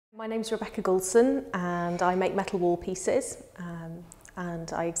My name's Rebecca Gouldson and I make metal wall pieces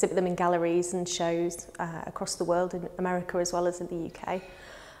and I exhibit them in galleries and shows across the world, in America as well as in the UK.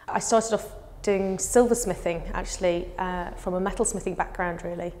 I started off doing silversmithing actually from a metalsmithing background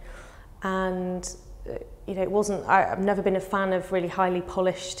really, and I've never been a fan of really highly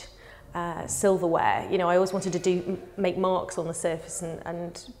polished silverware. I always wanted to make marks on the surface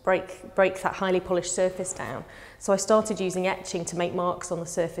and break that highly polished surface down. So I started using etching to make marks on the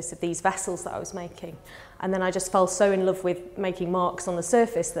surface of these vessels that I was making. And then I just fell so in love with making marks on the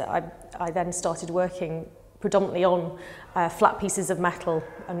surface that I then started working predominantly on flat pieces of metal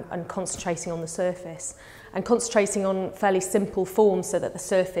and concentrating on the surface and concentrating on fairly simple forms so that the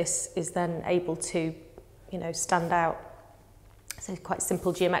surface is then able to, stand out. So quite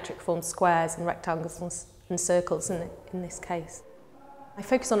simple geometric forms, squares and rectangles and circles in this case. I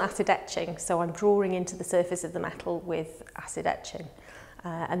focus on acid etching, so I'm drawing into the surface of the metal with acid etching.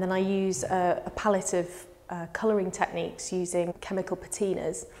 And then I use a palette of colouring techniques using chemical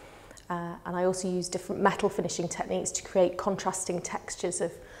patinas. And I also use different metal finishing techniques to create contrasting textures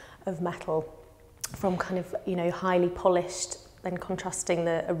of metal from kind of, highly polished, then contrasting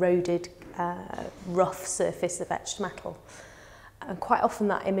the eroded, rough surface of etched metal. And quite often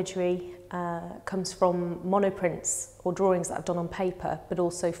that imagery comes from monoprints or drawings that I've done on paper, but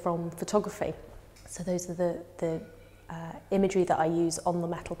also from photography. So those are the imagery that I use on the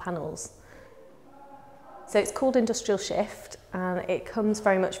metal panels. So it's called Industrial Shift, and it comes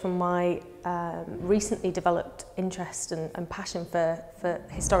very much from my recently developed interest and passion for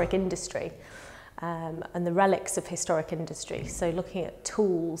historic industry and the relics of historic industry. So looking at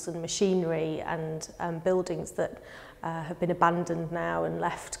tools and machinery and buildings that have been abandoned now and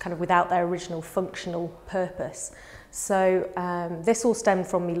left kind of without their original functional purpose. So this all stemmed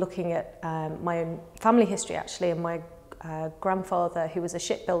from me looking at my own family history actually, and my grandfather, who was a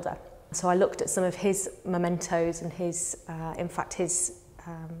shipbuilder. So I looked at some of his mementos and his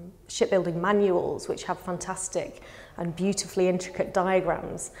shipbuilding manuals, which have fantastic and beautifully intricate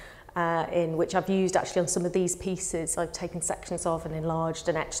diagrams in which I've used actually on some of these pieces. I've taken sections of and enlarged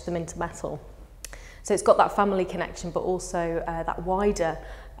and etched them into metal. So it's got that family connection, but also that wider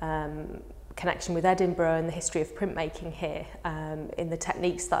connection with Edinburgh and the history of printmaking here, in the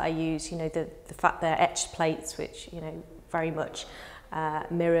techniques that I use, the fact they're etched plates, which, very much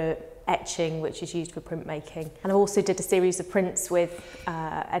mirror etching, which is used for printmaking. And I also did a series of prints with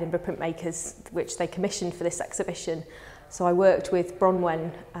Edinburgh printmakers, which they commissioned for this exhibition. So I worked with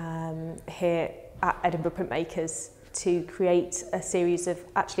Bronwen here at Edinburgh Printmakers to create a series of,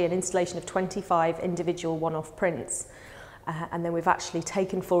 actually an installation of 25 individual one-off prints. And then we've actually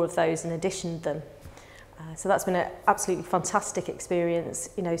taken 4 of those and editioned them. So that's been an absolutely fantastic experience,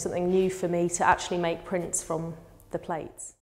 something new for me to actually make prints from the plates.